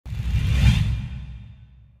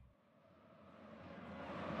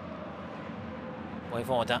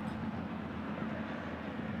Voivoda.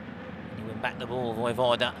 He win back the ball,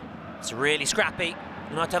 Voivoda. It's really scrappy.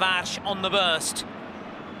 Nuno Tavares on the burst.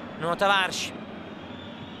 Nuno Tavares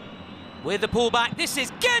with the pullback. This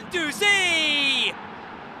is Guendouzi!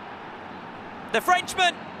 The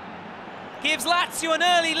Frenchman gives Lazio an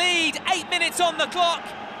early lead, 8 minutes on the clock.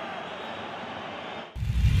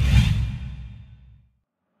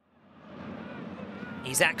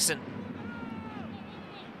 Isaacson.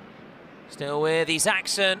 Still with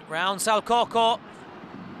Isaacson, round Salcoco.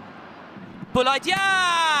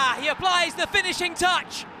 Bulaidia! He applies the finishing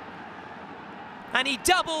touch. And he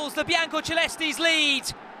doubles the Biancocelesti's lead.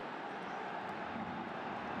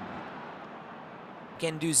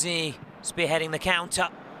 Guendouzi spearheading the counter.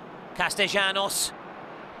 Castellanos.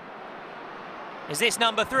 Is this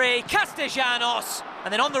number 3? Castellanos!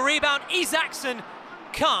 And then on the rebound, Isaacson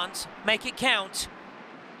can't make it count.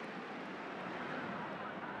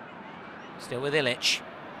 Still with Ilic.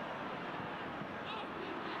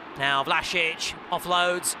 Now Vlasic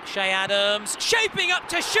offloads, Shea Adams, shaping up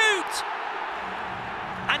to shoot!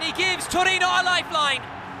 And he gives Torino a lifeline.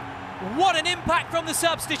 What an impact from the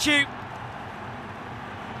substitute.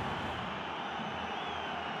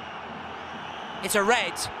 It's a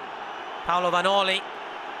red. Paolo Vanoli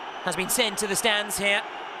has been sent to the stands here.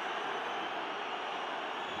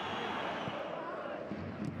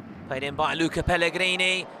 Played in by Luca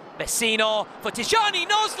Pellegrini. Vecino for Tijani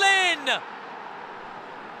Noslin!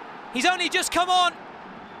 He's only just come on,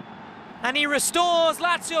 and he restores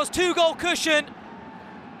Lazio's 2-goal cushion.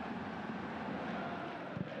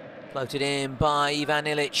 Floated in by Ivan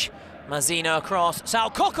Ilic. Mazzino across,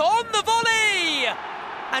 Salcoco on the volley!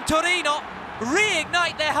 And Torino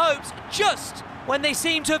reignite their hopes just when they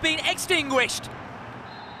seem to have been extinguished.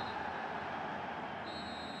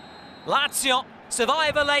 Lazio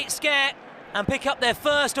survive a late scare and pick up their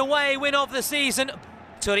first away win of the season.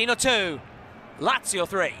 Torino 2, Lazio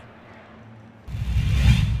 3.